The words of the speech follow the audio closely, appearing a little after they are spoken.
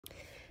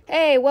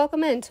Hey,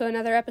 welcome into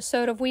another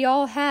episode of We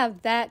All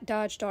Have That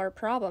Dodge Dart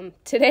Problem.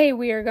 Today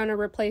we are going to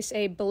replace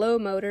a blow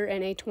motor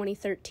in a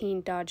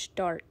 2013 Dodge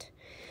Dart.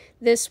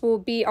 This will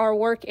be our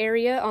work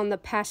area on the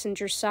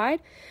passenger side.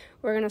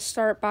 We're going to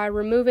start by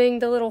removing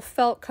the little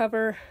felt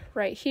cover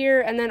right here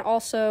and then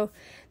also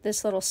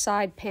this little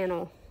side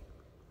panel.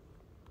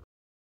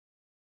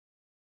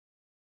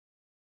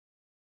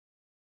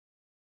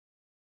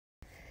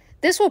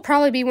 This will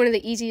probably be one of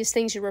the easiest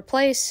things you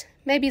replace.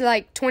 Maybe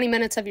like 20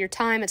 minutes of your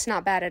time. It's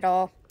not bad at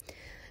all.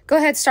 Go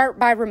ahead, start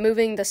by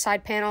removing the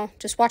side panel.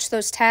 Just watch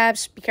those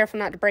tabs. Be careful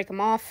not to break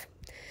them off.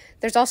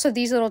 There's also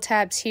these little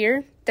tabs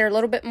here. They're a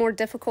little bit more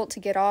difficult to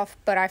get off,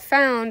 but I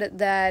found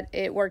that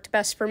it worked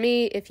best for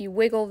me. If you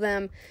wiggle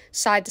them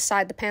side to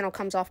side, the panel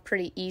comes off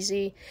pretty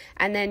easy.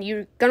 And then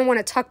you're going to want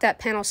to tuck that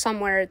panel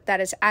somewhere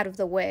that is out of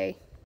the way.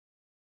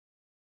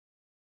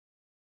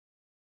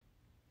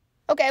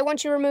 Okay,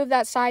 once you remove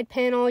that side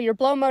panel, your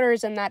blow motor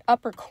is in that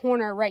upper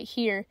corner right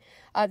here.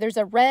 There's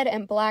a red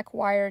and black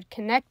wired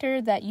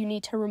connector that you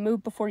need to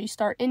remove before you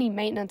start any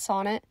maintenance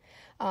on it.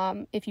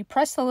 If you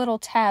press the little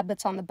tab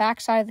that's on the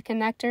back side of the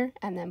connector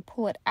and then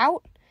pull it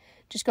out,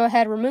 just go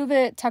ahead, remove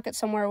it, tuck it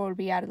somewhere where it will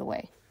be out of the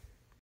way.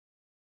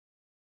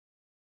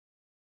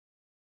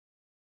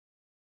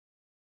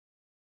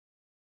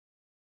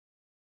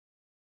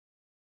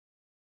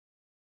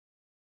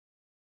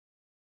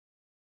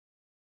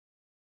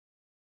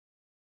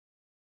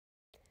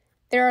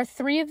 There are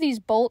 3 of these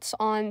bolts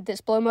on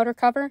this blow motor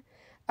cover.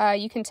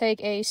 You can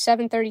take a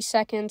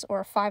 7/32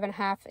 or a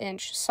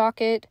 5.5-inch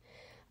socket.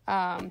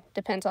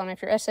 Depends on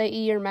if you're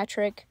SAE or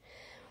metric.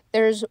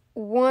 There's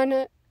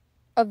 1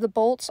 of the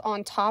bolts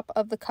on top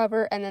of the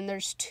cover, and then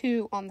there's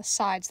 2 on the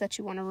sides that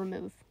you want to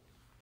remove.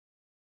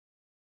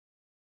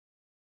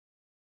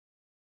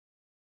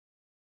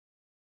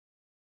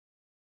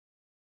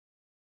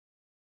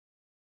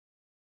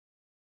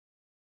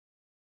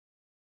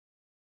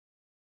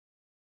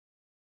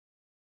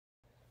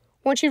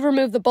 Once you've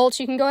removed the bolts,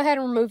 you can go ahead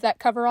and remove that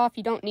cover off.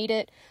 You don't need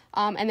it.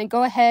 And then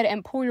go ahead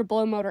and pull your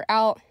blow motor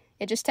out.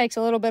 It just takes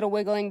a little bit of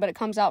wiggling, but it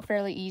comes out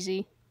fairly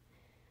easy.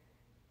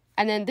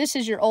 And then this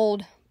is your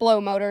old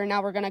blow motor.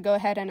 Now we're going to go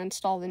ahead and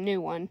install the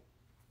new one.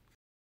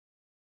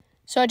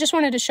 So I just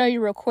wanted to show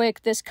you real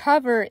quick, this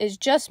cover is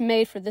just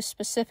made for this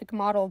specific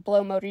model of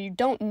blow motor. You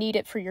don't need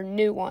it for your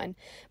new one.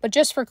 But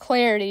just for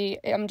clarity,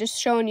 I'm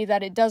just showing you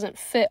that it doesn't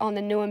fit on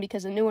the new one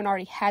because the new one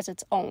already has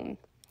its own.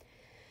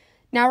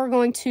 Now we're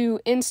going to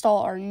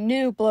install our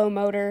new blow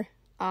motor.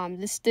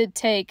 This did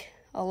take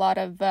a lot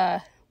of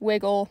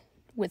wiggle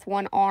with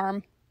one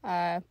arm,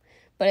 but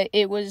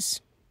it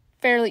was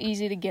fairly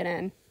easy to get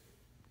in.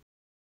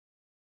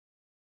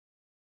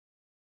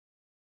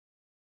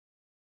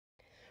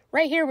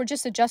 Right here, we're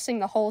just adjusting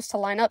the holes to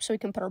line up so we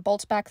can put our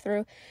bolts back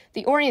through.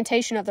 The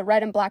orientation of the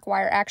red and black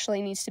wire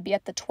actually needs to be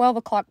at the 12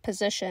 o'clock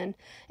position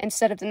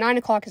instead of the 9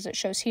 o'clock as it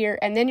shows here,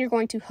 and then you're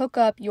going to hook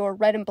up your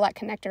red and black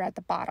connector at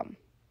the bottom.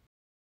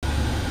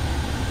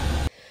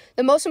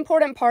 The most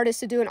important part is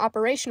to do an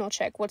operational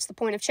check. What's the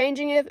point of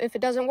changing it if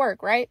it doesn't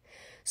work, right?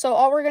 So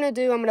all we're going to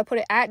do, I'm going to put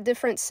it at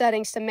different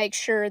settings to make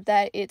sure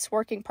that it's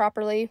working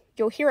properly.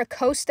 You'll hear a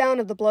coast down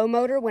of the blow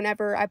motor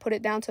whenever I put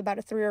it down to about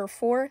a 3 or a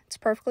 4. It's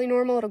perfectly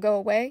normal. It'll go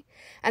away.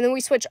 And then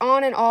we switch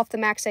on and off the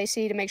max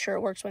AC to make sure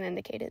it works when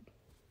indicated.